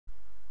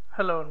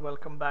Hello and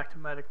welcome back to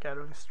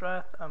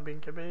MagicGatheringStrat. I'm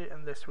BinkaB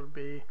and this will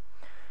be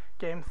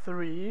game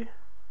 3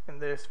 in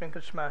this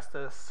Vintage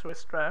Masters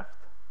Swiss draft.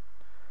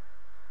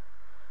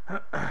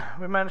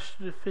 We managed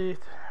to defeat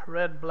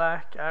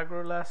red-black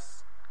aggro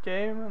last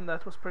game and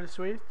that was pretty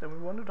sweet, and we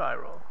won the die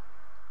roll.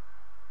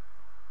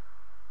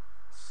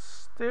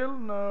 Still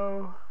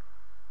no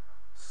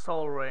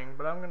soul ring,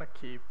 but I'm gonna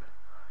keep.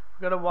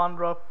 We got a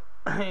 1-drop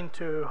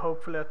into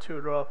hopefully a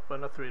 2-drop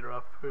and a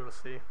 3-drop, we will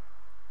see.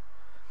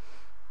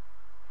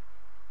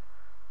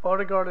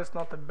 Bodyguard is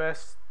not the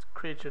best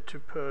creature to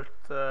put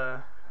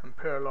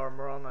Imperial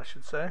armor on, I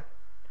should say.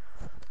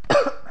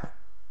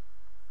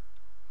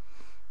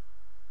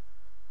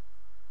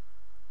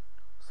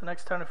 So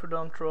next turn, if we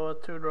don't draw a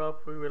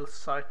 2-drop, we will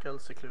cycle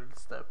Secluded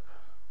Step.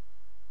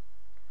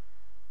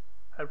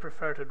 I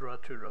prefer to draw a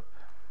 2-drop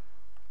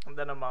and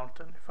then a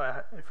mountain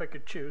if I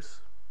could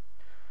choose.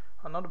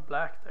 Another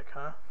black deck,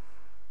 huh?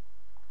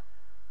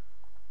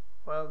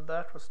 Well,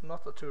 that was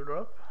not a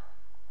 2-drop.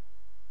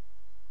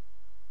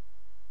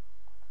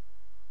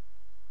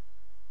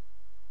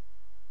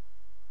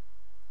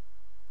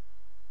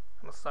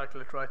 I'm gonna cycle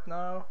it right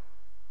now.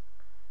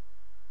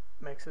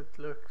 Makes it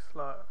look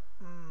like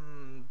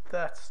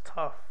that's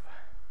tough.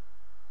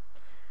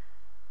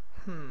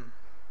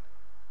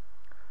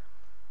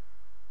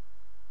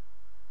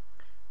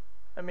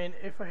 I mean,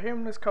 if a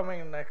hymn is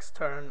coming next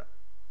turn,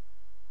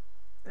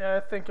 yeah, I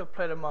think I'll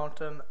play the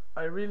mountain.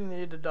 I really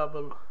need a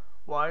double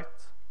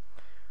white,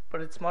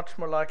 but it's much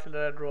more likely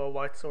that I draw a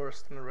white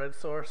source than a red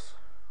source.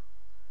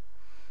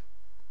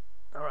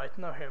 Alright,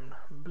 no hymn.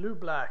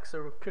 Blue-black,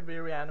 so it could be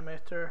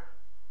Reanimator.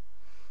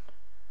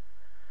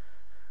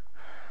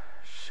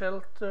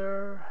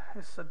 Shelter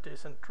is a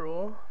decent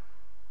draw.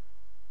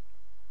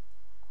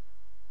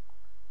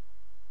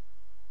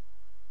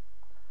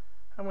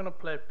 I'm gonna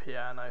play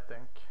Piano, I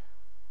think.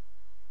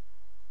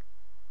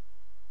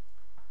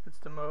 It's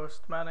the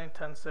most mana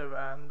intensive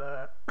and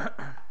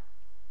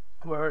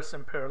wears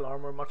Imperial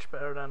armor much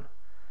better than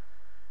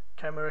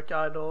Chimeric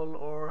Idol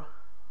or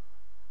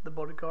the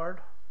Bodyguard.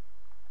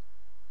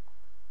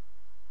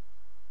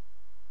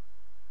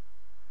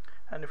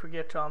 And if we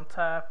get to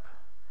untap,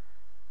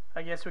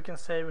 I guess we can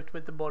save it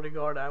with the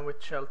Bodyguard and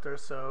with Shelter,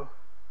 so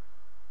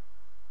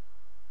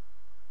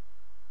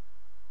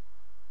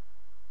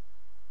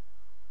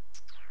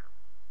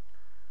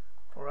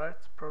alright,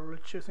 probably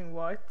choosing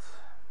white.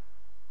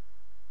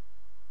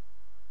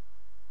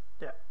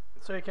 Yeah,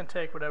 so he can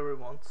take whatever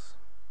he wants.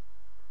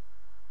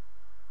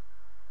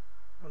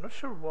 I'm not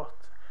sure what.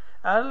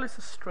 Adel is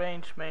a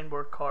strange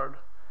mainboard card.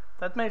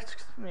 That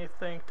makes me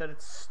think that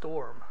it's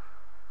Storm.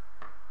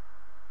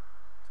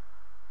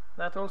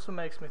 That also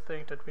makes me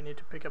think that we need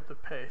to pick up the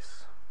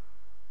pace.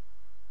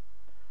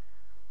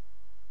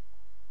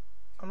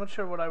 I'm not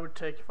sure what I would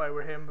take if I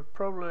were him, but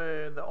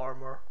probably the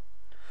armor.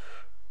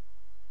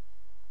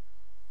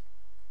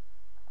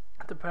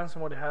 It depends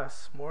on what he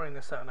has more in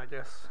his hand, I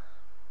guess.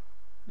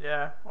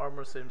 Yeah,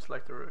 armor seems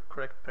like the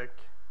correct pick.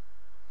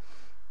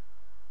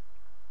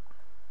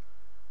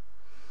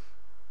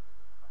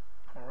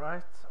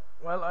 Alright,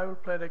 well, I will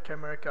play the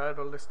Chimeric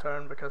Idol this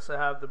turn because I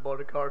have the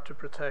Bodyguard to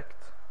protect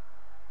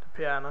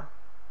Piano.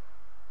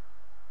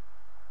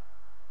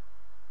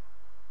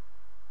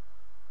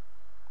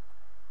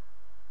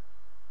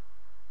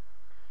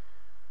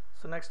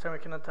 So next time we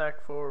can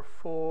attack for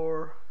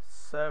 4,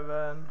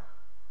 7,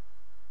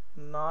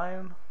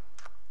 9.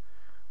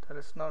 That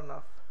is not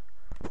enough.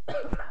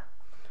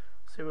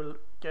 So we'll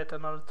get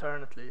another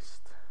turn at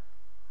least.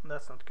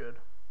 That's not good.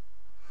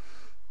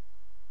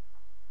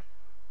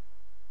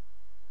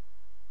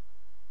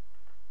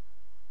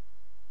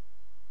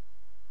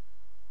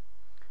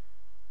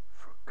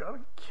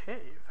 Forgotten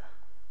Cave.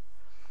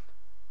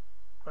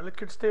 Well, it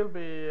could still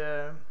be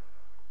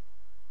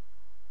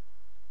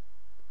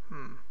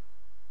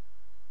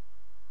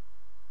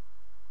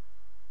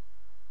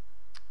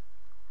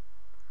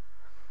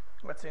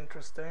That's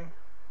interesting.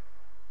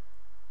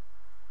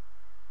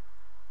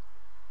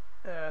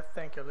 I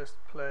think I'll just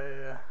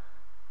play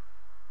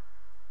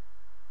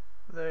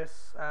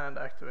this and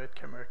activate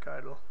Chimeric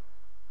Idol.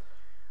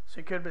 So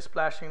you could be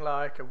splashing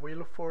like a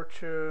Wheel of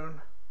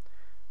Fortune.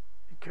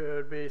 It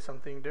could be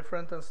something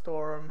different than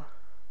Storm.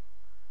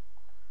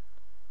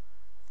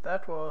 If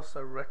that was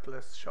a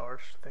reckless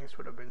charge, things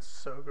would have been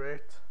so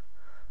great.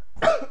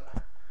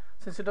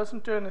 Since he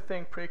doesn't do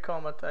anything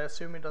pre-combat, I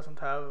assume he doesn't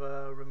have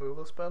a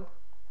removal spell.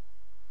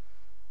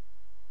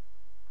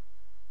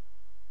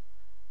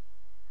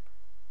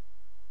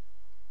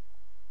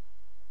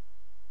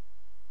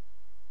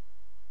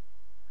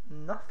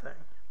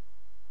 Nothing.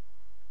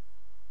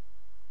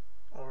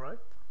 Alright.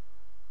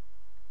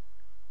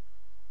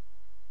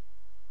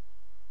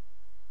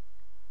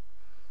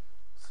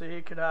 So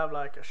he could have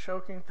like a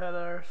Choking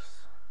Tethers.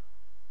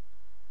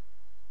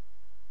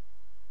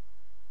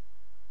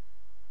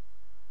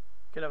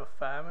 Could have a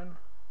Famine.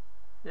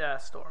 Yeah,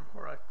 Storm,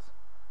 alright.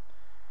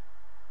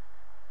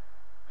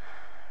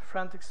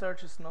 Frantic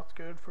Search is not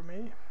good for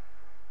me.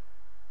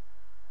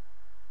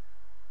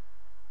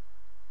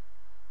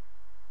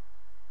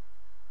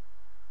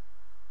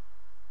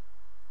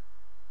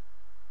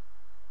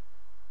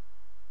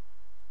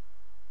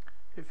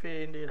 If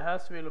he indeed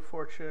has Wheel of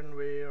Fortune,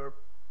 we are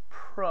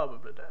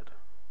probably dead.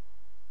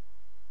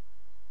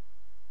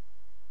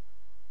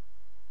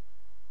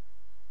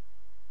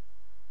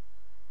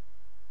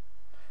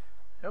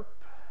 Yep.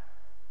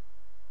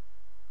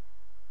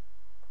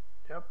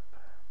 Yep.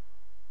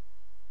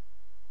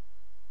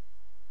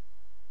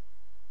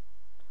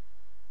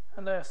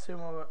 And I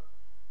assume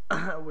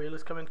a wheel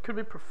is coming. Could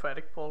be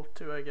Prophetic Bolt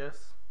too, I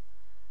guess.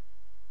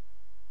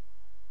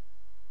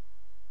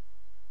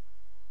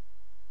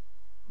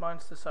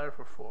 Mind's Desire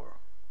for 4.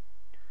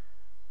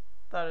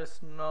 That is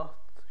not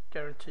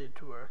guaranteed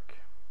to work.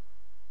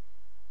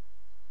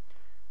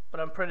 But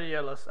I'm pretty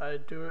jealous. I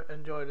do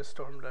enjoy the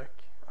Storm deck.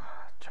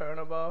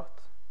 Turnabout?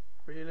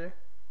 Really?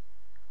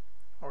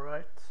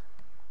 Alright.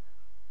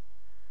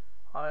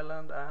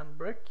 Island and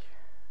Brick.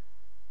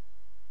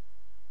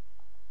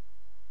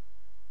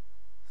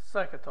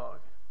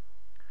 Psychotog.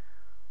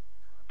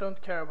 Don't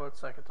care about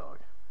Psychotog.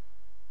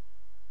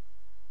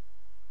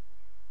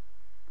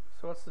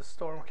 So what's the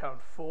storm count?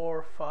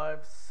 4, 5,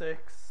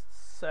 6,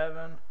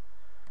 7.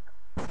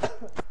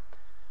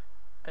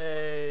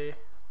 A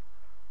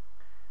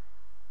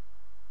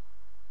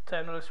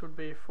 10 would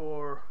be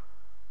for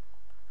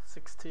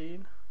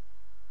 16,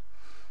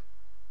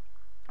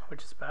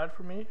 which is bad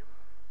for me.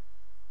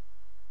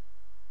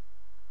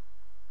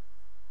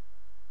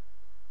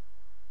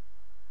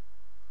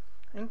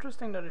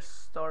 Interesting that it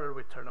started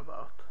with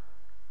Turnabout.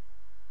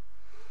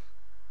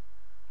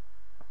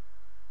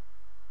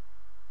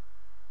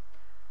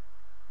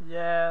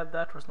 Yeah,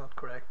 that was not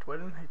correct. Why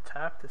didn't he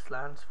tap his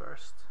lands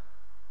first?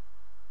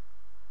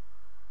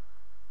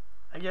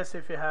 I guess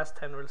if he has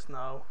 10 wheels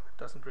now, it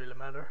doesn't really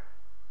matter.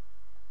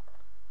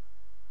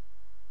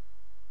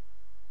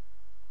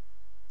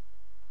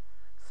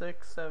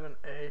 Six, 7,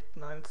 8,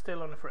 9, it's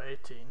still only for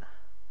 18.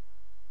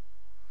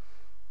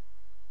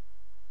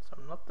 So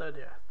I'm not dead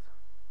yet.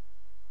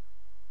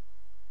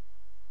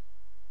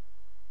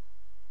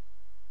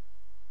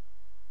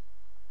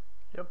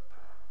 Yep.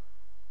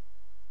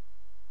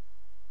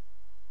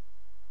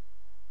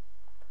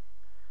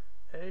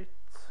 Eight.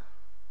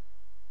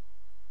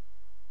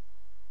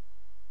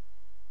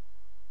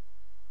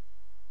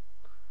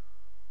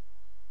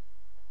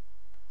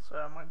 So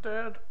am I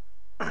dead?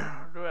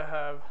 Do I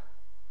have?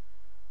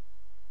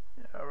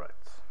 Yeah, right.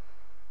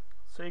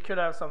 So he could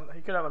have some.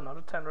 He could have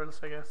another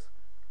tendrils, I guess,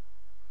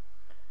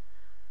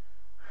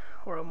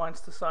 or a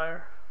Mind's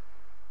Desire.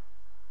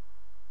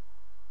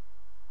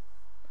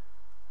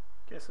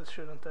 Guess it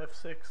shouldn't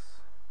F6.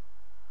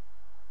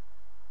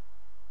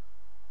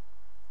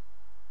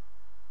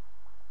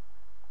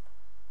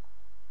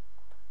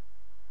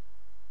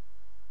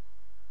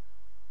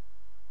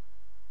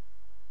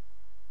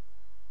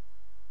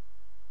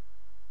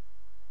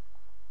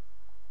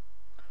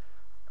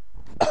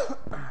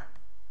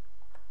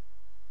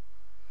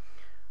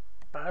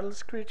 Battle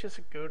Screech is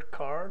a good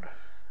card.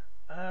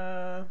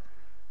 So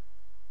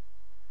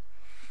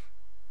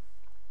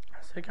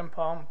you can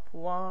pump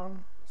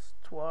once,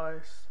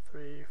 twice,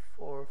 3,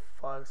 4,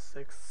 5,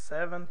 6,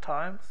 7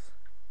 times.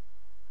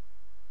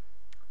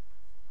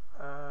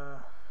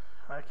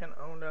 I can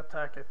only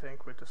attack, I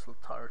think, with the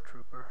Slotire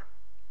Trooper.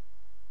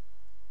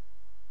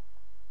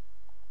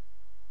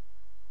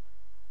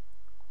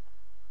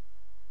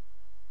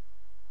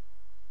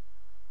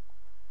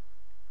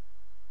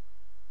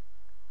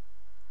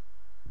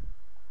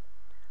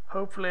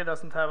 Hopefully it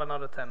doesn't have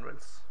another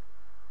tendrils.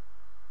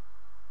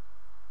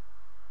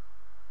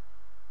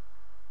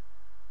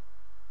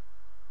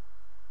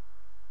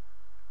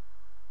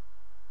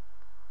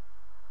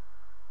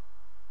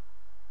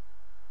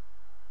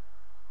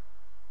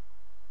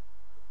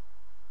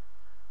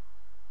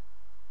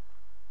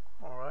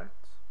 Alright.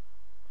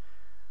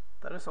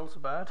 That is also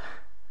bad.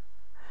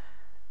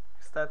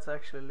 Because that's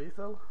actually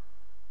lethal.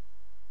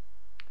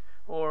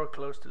 Or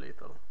close to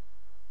lethal.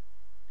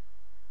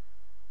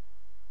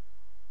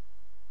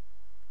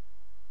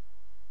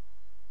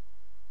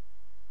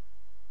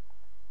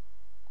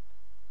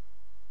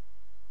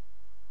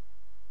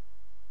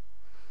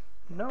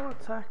 No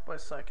attack by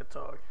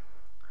Psychotog.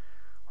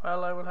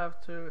 Well, I will have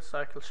to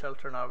cycle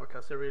Shelter now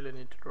because I really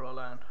need to draw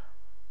land.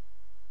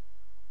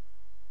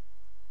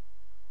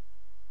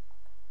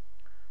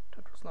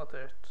 That was not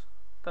it.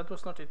 That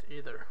was not it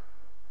either.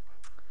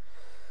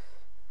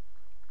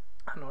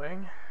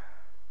 Annoying.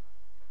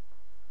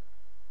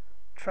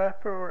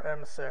 Trapper or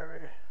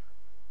Emissary?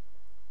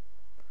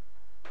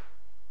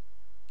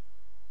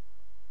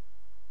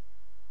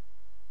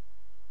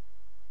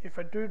 If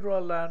I do draw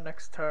land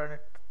next turn,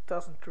 it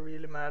doesn't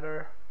really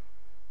matter.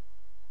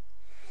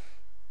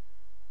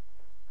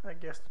 I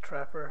guess the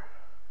Trapper.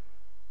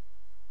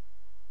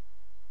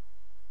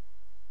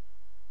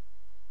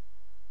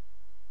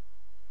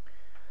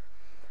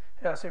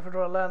 Yeah, so if I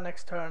draw land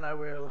next turn, I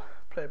will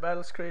play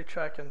Battle Screech.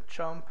 I can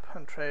jump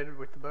and trade it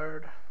with the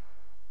bird.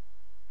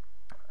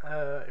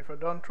 If I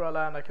don't draw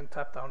land, I can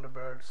tap down the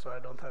bird so I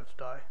don't have to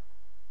die.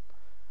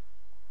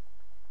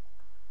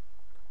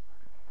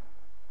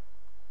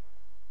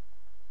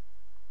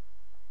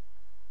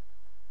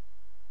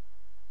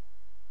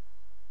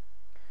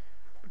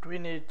 we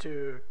need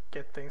to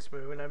get things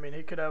moving. I mean,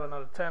 he could have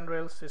another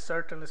tendrils. He's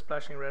certainly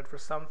splashing red for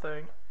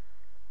something.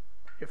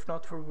 If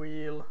not for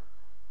wheel,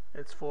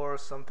 it's for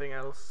something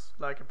else,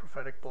 like a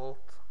prophetic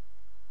bolt.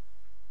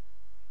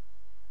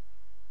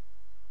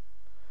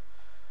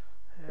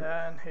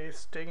 Yeah, and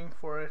he's digging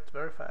for it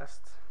very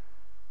fast.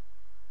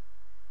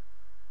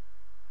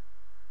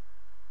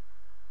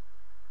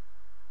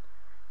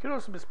 Could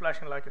also be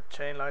splashing like a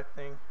chain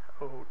lightning.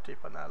 Oh, deep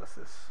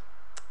analysis.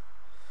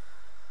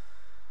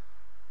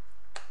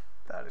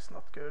 That is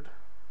not good.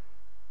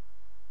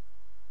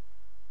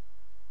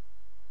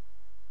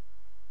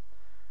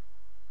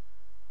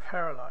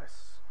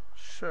 Paralyze.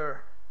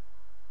 Sure.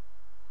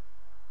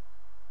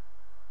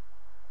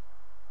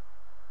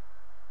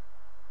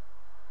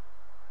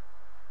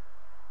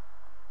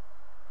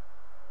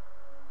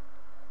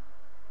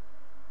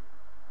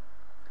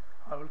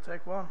 I will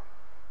take one.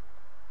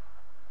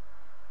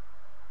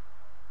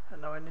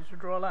 And now I need to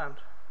draw land.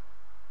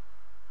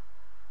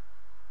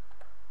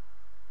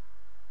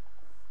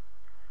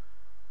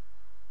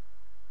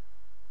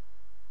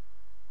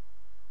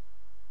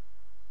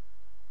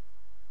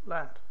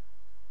 Land.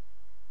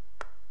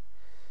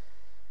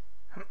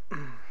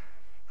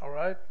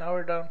 Alright, now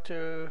we're down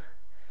to...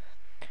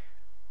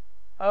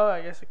 Oh,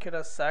 I guess I could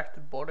have sacked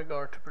the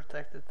bodyguard to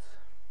protect it.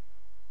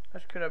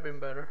 That could have been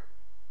better.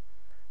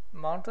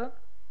 Mountain?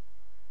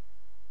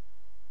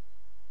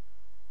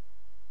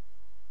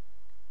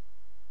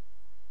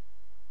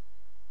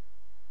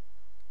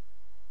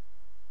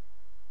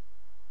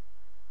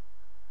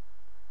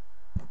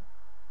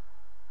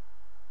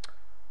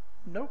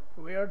 Nope,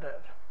 we are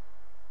dead.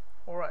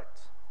 Alright.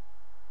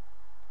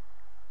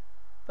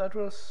 That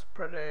was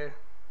pretty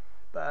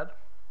bad.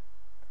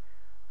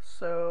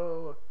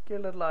 So,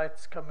 Gilded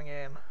Light's coming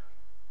in.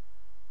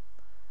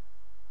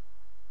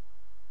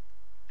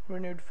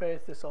 Renewed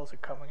Faith is also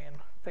coming in.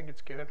 I think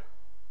it's good.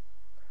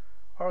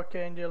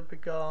 Archangel be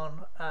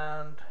gone,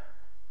 and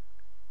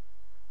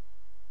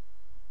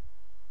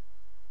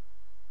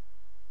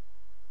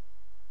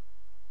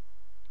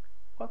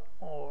what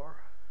more?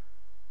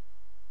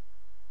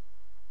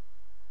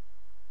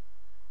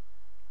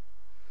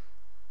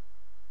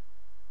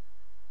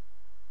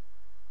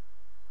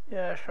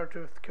 Yeah,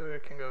 Chartreuse Courier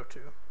can go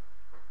too.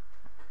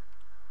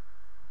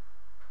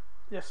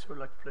 Yes, we'd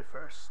like to play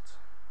first.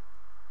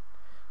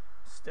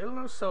 Still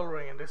no Soul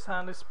Ring, and this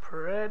hand is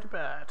pretty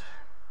bad.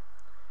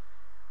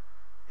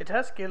 It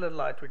has Gilded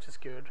Light, which is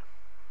good,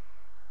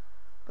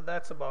 but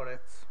that's about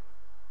it.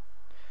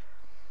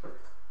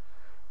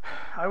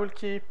 I will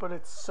keep, but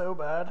it's so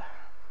bad.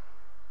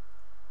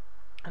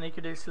 And he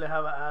could easily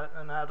have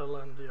an Addle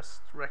and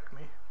just wreck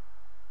me.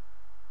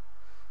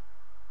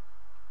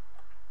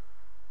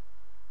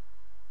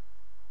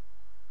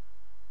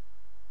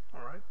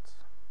 Alright.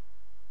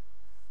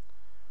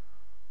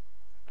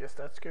 Guess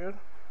that's good.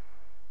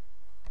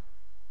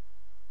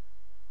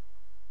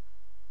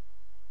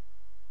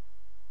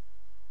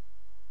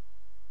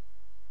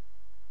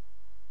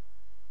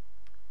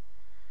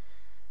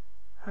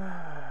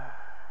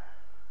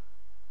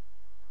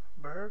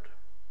 Bird.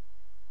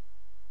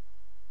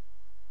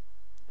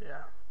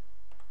 Yeah.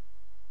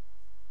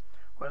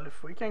 Well,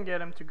 if we can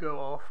get him to go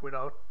off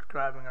without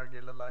grabbing our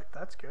Gilded Light,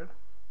 that's good.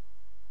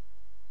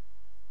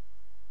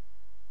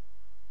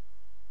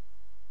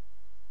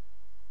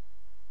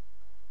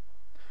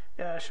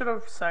 Yeah, I should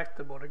have sacked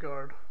the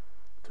bodyguard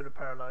to the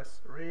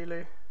paralyze.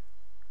 Really?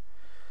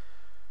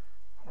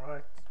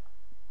 Alright.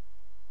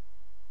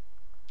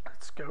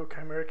 Let's go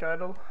Chimeric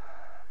Idol.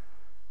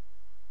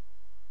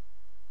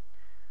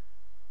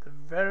 The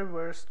very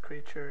worst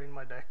creature in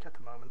my deck at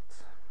the moment.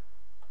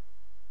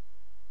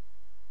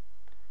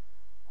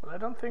 Well, I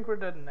don't think we're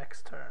dead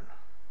next turn.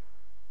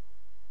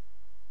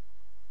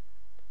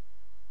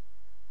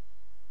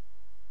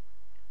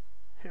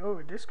 Oh,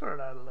 we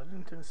discarded Idol. I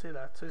didn't even see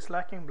that. So he's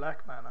lacking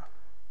black mana.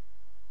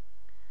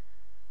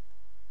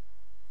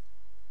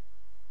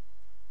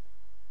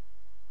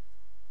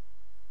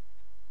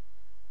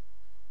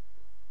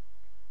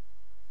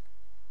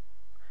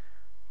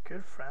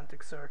 Good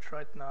Frantic Search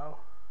right now.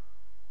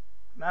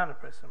 Mana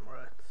Prism,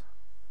 right.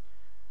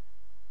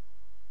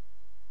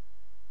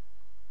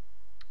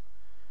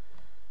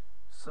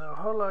 So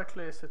how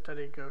likely is it that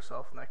he goes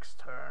off next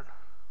turn?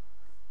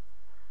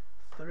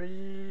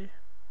 3,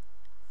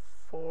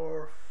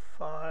 4,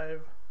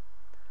 5,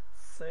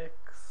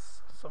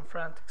 6, some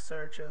Frantic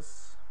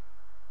Searches.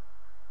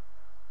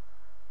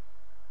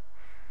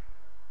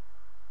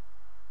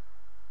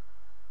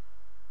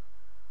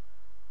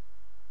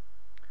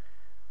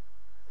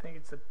 I think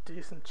it's a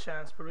decent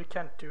chance, but we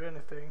can't do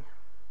anything.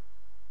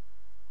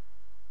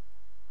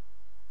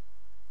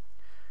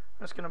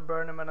 I'm just gonna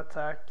burn him and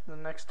attack the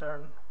next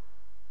turn.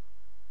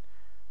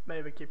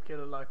 Maybe keep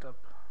Gilded Light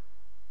up.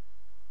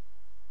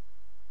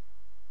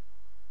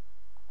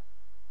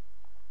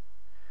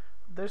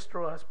 This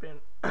draw has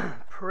been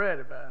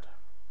pretty bad.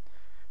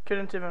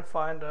 Couldn't even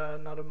find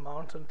another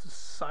mountain to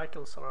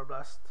cycle Solar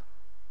Blast,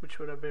 which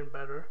would have been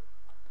better.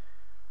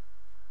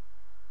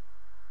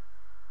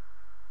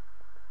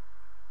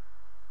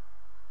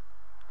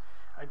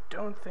 I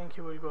don't think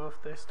he will go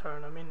off this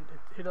turn. I mean,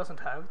 he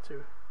doesn't have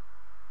to.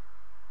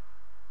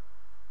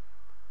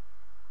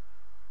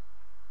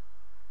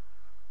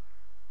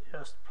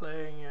 Just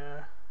playing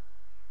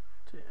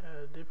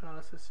deep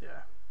analysis,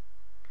 yeah.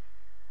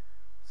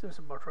 Seems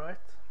about right.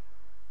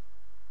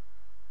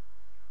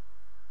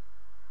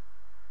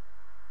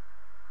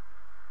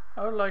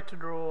 I would like to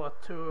draw a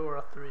 2 or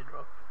a 3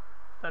 drop.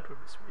 That would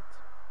be sweet.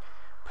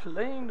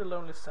 Playing the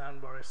Lonely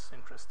Sandbar is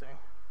interesting.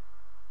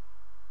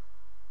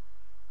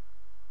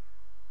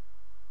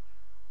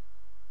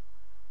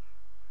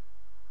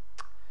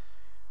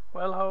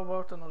 Well, how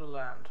about another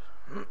land?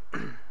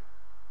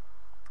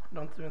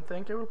 Don't even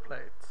think I will play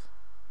it.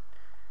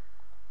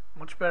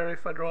 Much better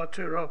if I draw a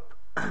 2 drop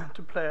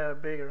to play a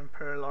bigger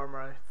Imperial Armor,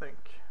 I think.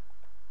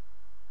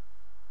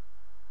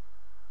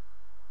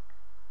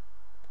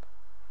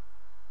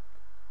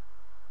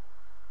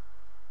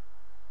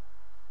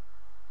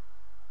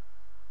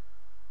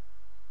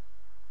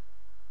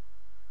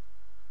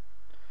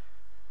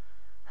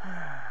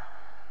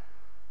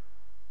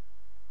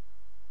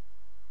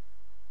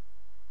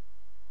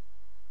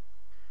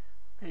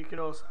 He could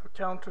also have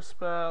counter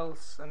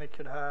spells, and he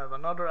could have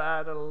another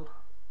Addle,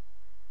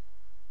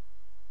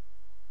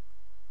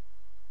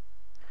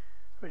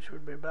 which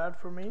would be bad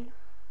for me.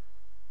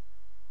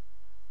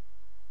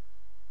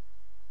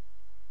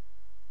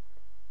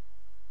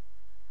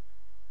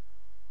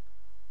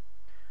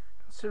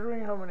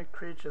 Considering how many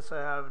creatures I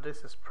have,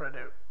 this is pretty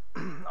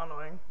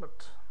annoying,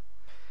 but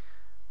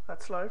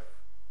that's life.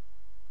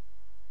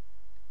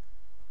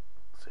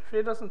 So if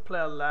he doesn't play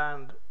a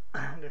land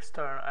this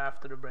turn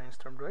after the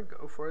brainstorm, do I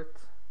go for it?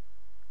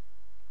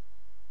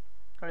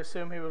 I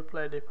assume he will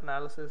play deep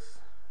analysis.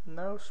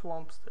 No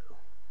swamp still.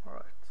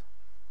 Alright.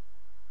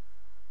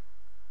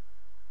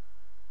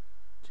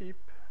 Cheap.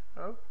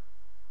 No.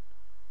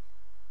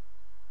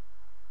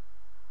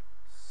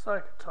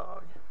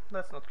 Psychotog.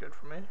 That's not good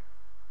for me.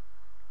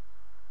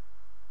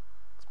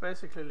 It's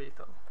basically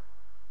lethal.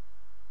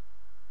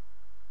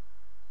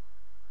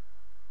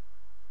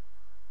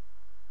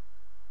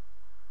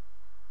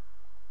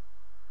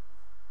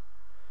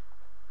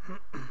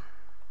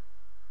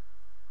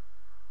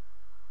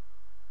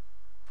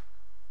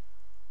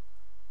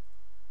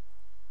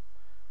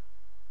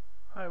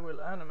 I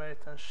will animate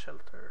and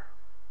shelter.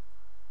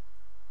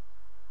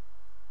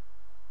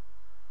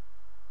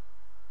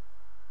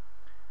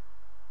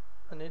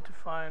 I need to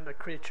find a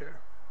creature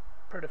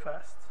pretty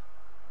fast.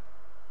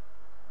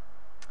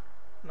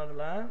 Another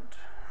land.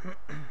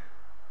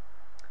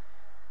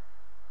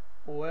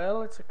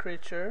 Well, it's a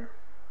creature,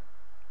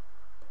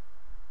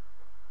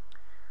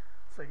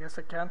 so I guess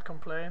I can't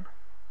complain.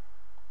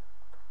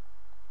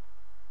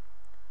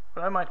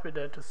 But I might be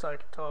dead to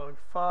Psychotog.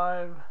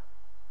 5,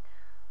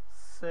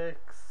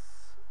 6,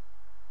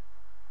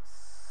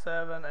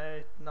 7,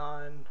 8,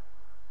 9,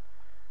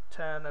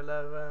 10,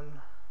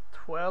 11,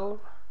 12.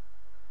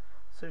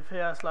 So if he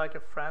has like a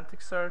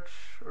frantic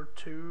search or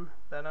 2,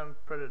 then I'm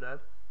pretty dead.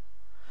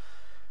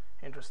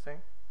 Interesting.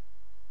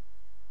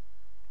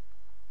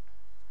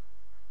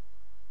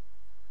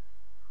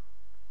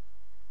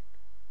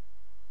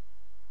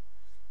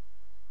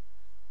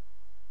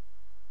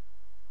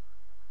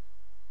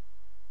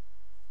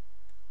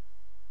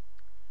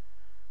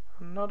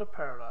 Another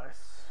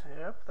paradise.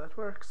 Yep, that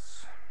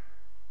works.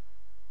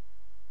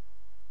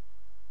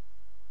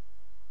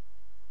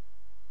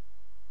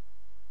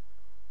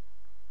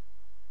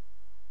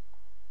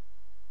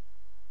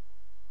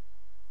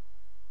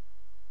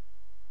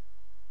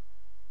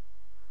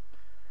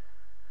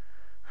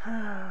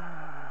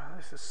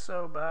 This is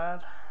so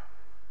bad.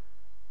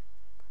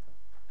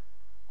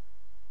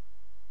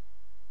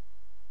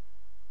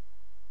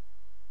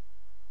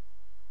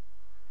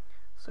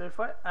 So if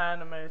I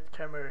animate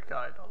Chimeric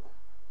Idol,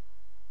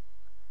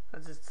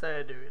 let's just say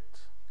I do it,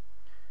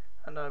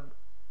 and I have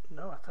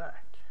no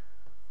attack.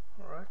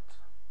 Alright,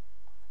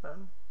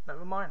 then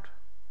never mind.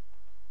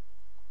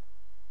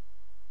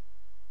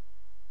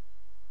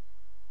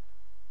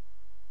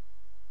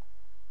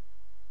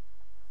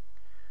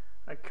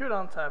 I could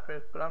untap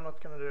it, but I'm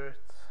not gonna do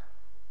it.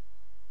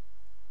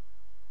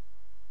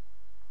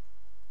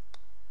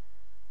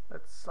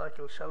 Let's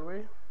cycle, shall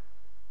we?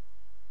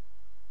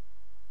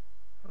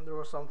 And there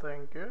was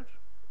something good?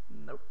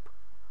 Nope.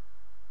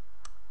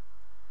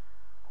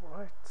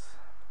 Alright.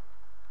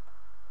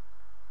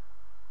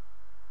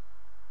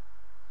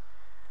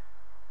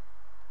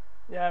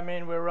 Yeah, I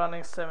mean, we're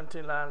running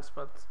 17 lands,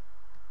 but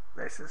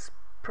this is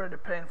pretty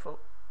painful.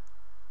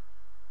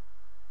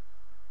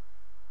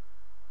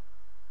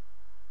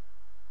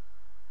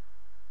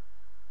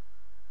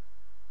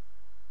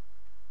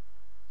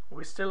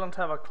 We still don't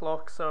have a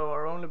clock, so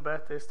our only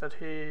bet is that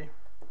he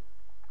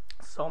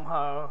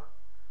somehow,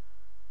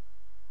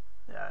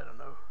 yeah, I don't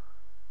know,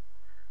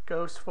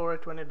 goes for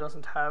it when he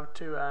doesn't have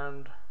to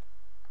and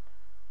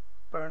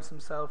burns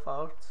himself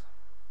out.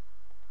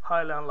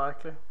 Highly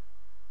unlikely.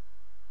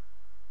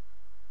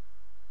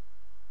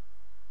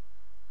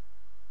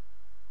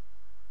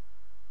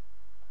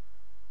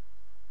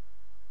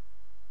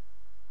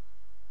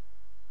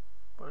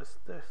 What is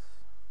this?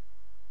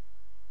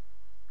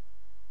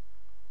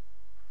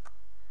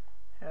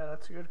 Yeah,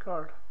 that's a good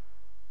card.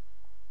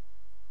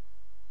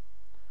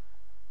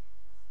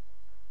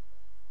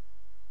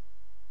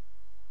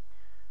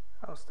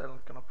 I'm still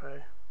not gonna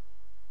pay.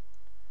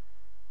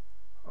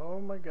 Oh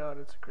my god,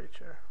 it's a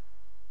creature.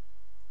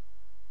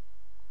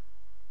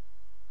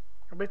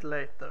 A bit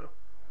late though.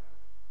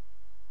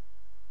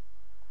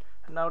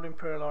 And now the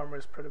Imperial Armor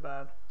is pretty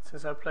bad,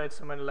 since I've played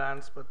so many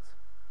lands, but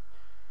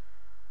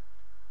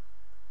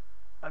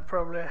I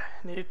probably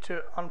need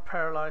to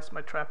unparalyze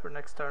my Trapper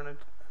next turn, and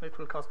it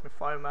will cost me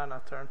 5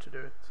 mana a turn to do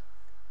it.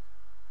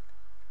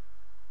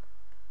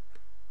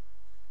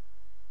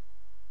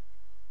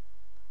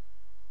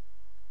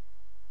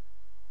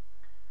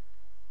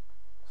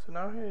 So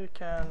now he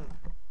can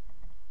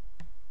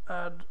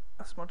add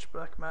as much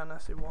black mana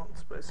as he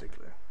wants,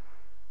 basically.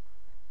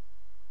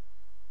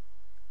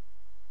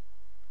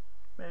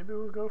 Maybe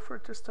we'll go for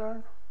it this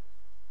turn.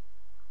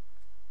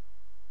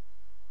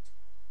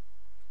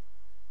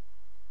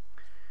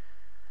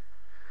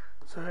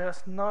 So he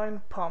has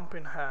 9 pump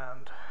in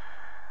hand,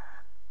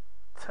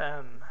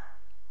 10,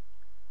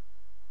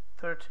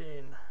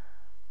 13,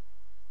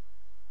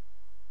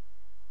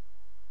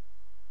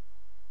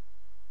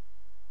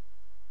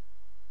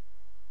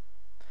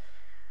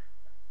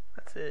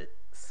 let's see,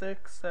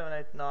 6, 7,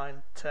 8,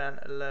 9, 10,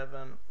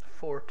 11,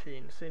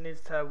 14. So he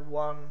needs to have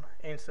 1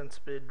 instant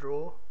speed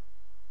draw.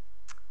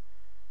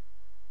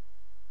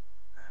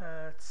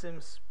 It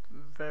seems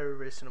very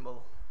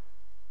reasonable.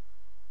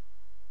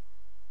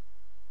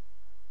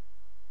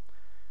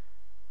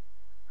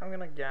 I'm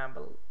gonna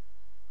gamble.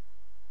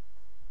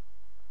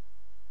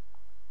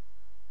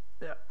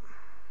 Yeah.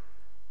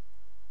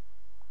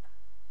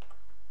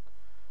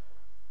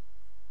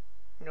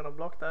 I'm gonna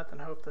block that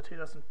and hope that he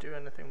doesn't do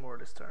anything more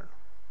this turn.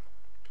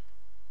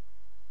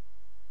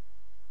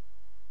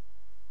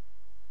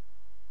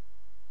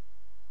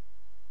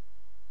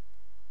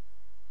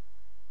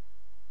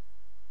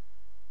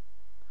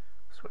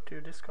 So what do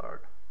you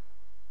discard?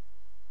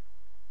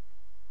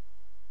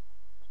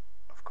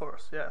 Of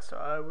course, yeah, so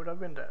I would have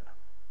been dead.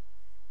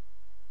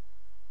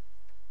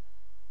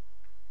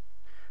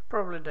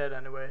 Probably dead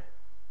anyway.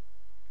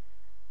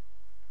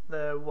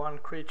 The 1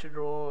 creature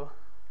draw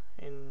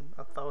in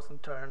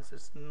 1,000 turns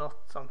is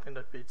not something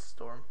that beats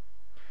Storm.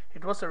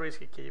 It was a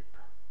risky keep.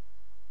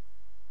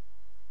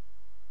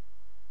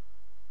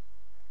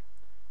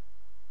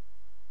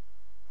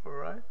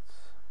 Alright.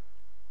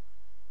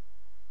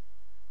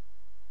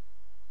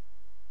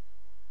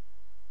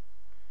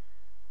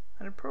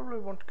 And it probably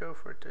won't go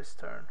for it this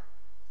turn.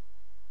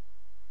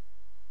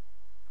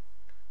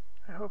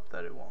 I hope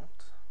that it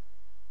won't.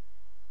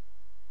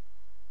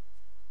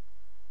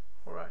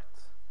 Alright.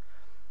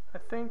 I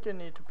think I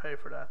need to pay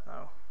for that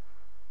now.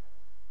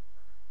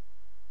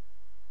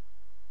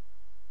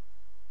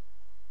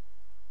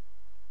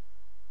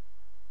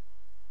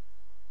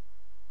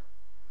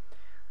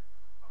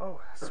 Oh,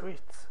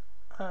 sweet.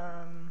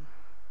 Can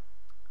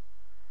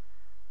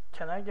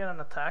I get an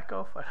attack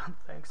off? I don't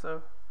think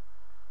so.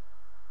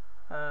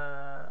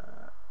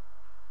 I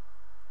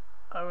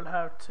will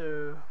have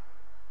to...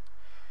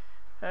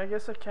 I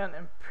guess I can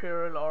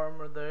Imperial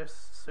Armor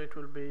this, so it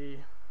will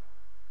be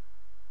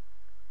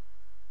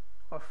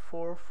a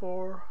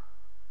 4/4.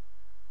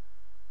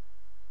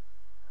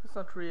 It's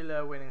not really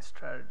a winning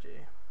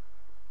strategy.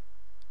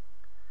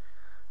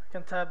 I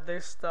can tap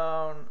this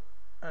down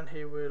and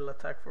he will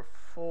attack for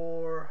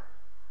 4,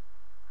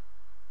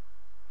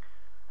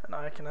 and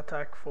I can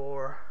attack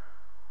for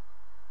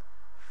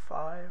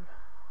 5.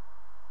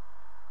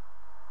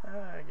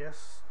 I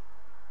guess.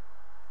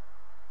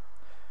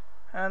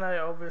 And I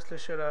obviously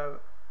should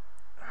have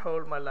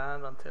hold my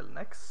land until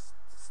next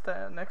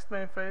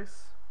main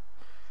phase,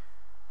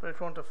 but it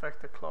won't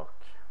affect the clock.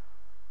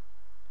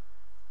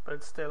 But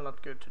it's still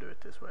not good to do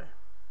it this way.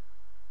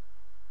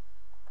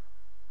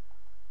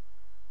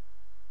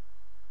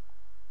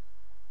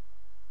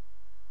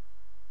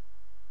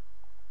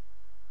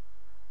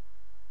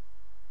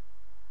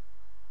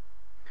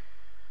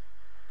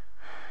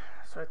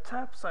 So I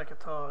tap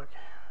Psychotog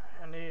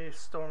and he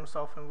storms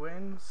off and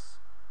wins,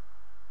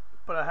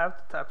 but I have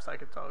to tap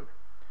Psychotog.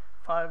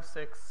 5,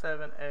 6,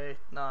 7, 8,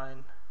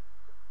 9.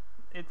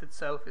 It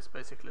itself is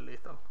basically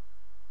lethal.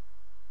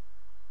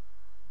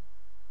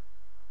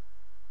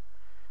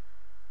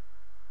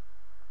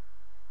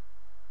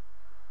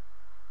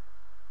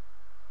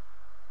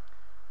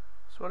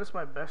 So what is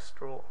my best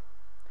draw?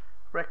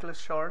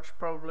 Reckless Charge,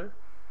 probably.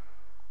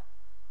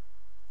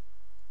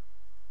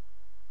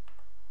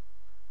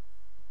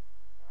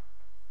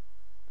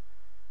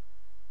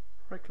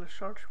 Reckless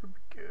Charge would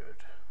be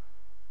good.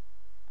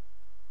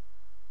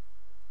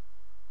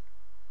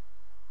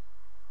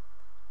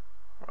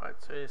 Alright,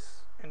 so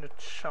he's in the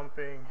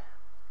jumping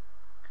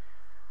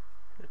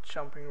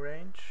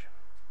range.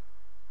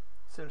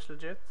 Seems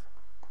legit.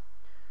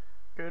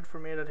 Good for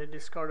me that he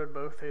discarded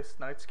both his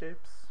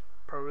Nightscapes.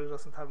 Probably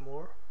doesn't have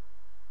more.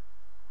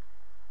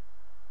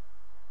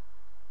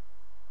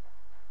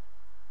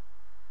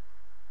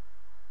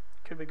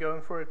 Could be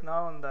going for it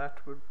now, and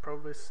that would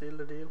probably seal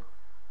the deal.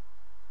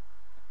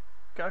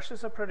 Gush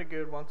is a pretty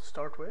good one to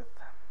start with.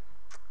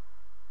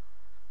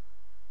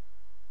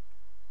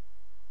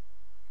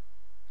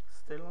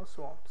 Still no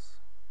swamps.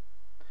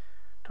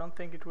 Don't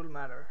think it will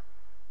matter.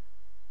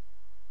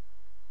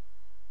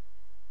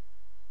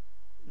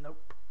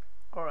 Nope.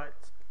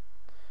 Alright.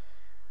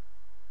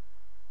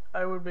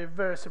 I would be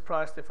very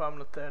surprised if I'm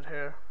not dead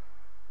here.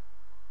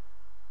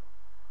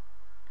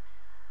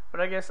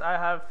 But I guess I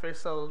have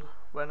fizzled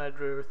when I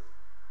drew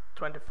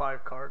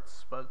 25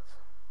 cards, but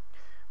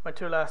my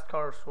two last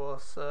cards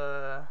was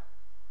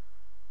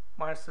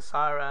Mind's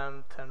Desire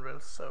and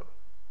Tendrils, so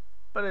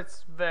but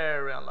it's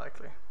very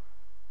unlikely.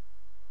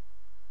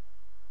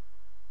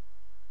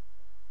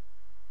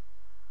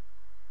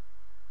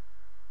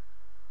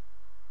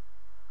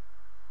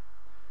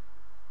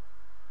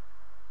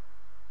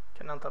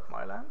 Can untap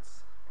my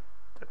lands.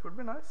 That would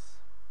be nice.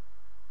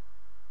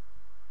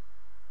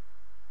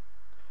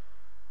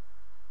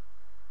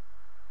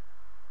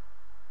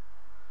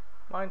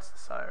 Mind's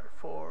Desire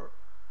for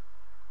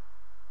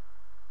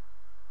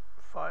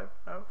 5,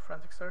 no,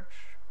 Frantic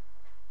Search.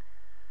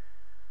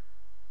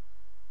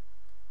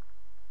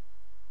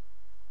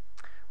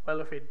 Well,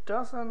 if he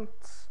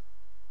doesn't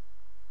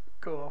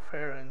go off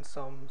here in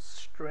some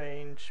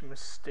strange,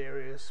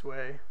 mysterious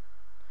way,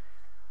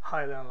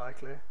 highly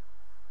unlikely,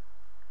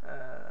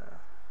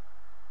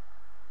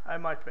 I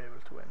might be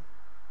able to win.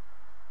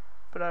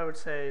 But I would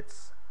say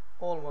it's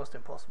almost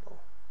impossible.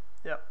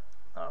 Yep,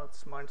 now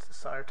it's Mind's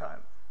Desire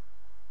time.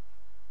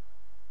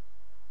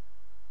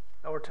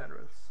 Or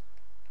Tendrils.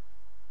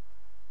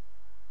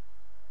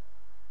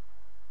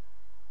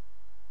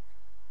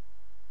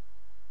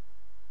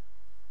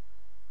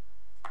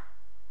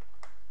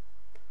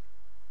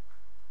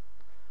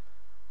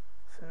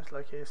 Seems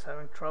like he's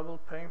having trouble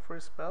paying for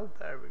his spell.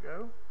 There we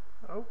go.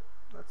 Oh,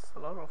 that's a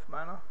lot of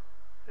mana.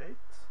 8.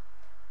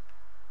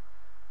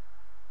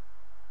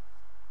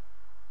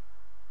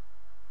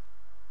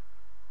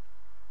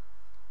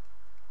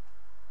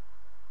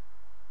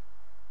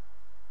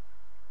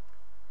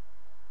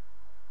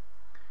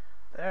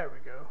 There we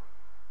go.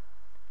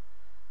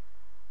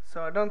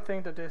 So I don't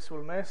think that this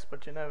will miss,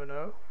 but you never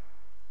know.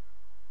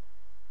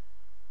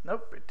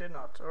 Nope, it did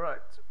not.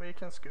 Alright, we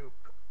can scoop.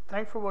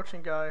 Thanks for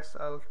watching, guys.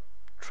 I'll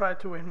try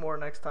to win more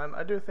next time.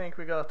 I do think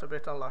we got a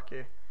bit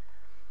unlucky.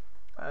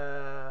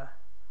 I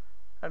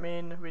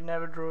mean, we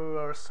never drew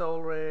our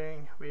Soul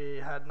Ring,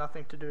 we had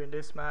nothing to do in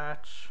this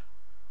match,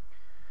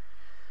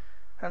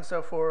 and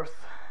so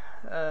forth.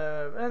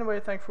 Anyway,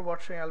 thanks for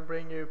watching. I'll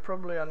bring you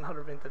probably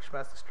another Vintage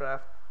Masters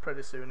draft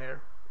pretty soon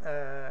here.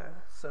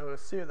 So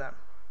see you then.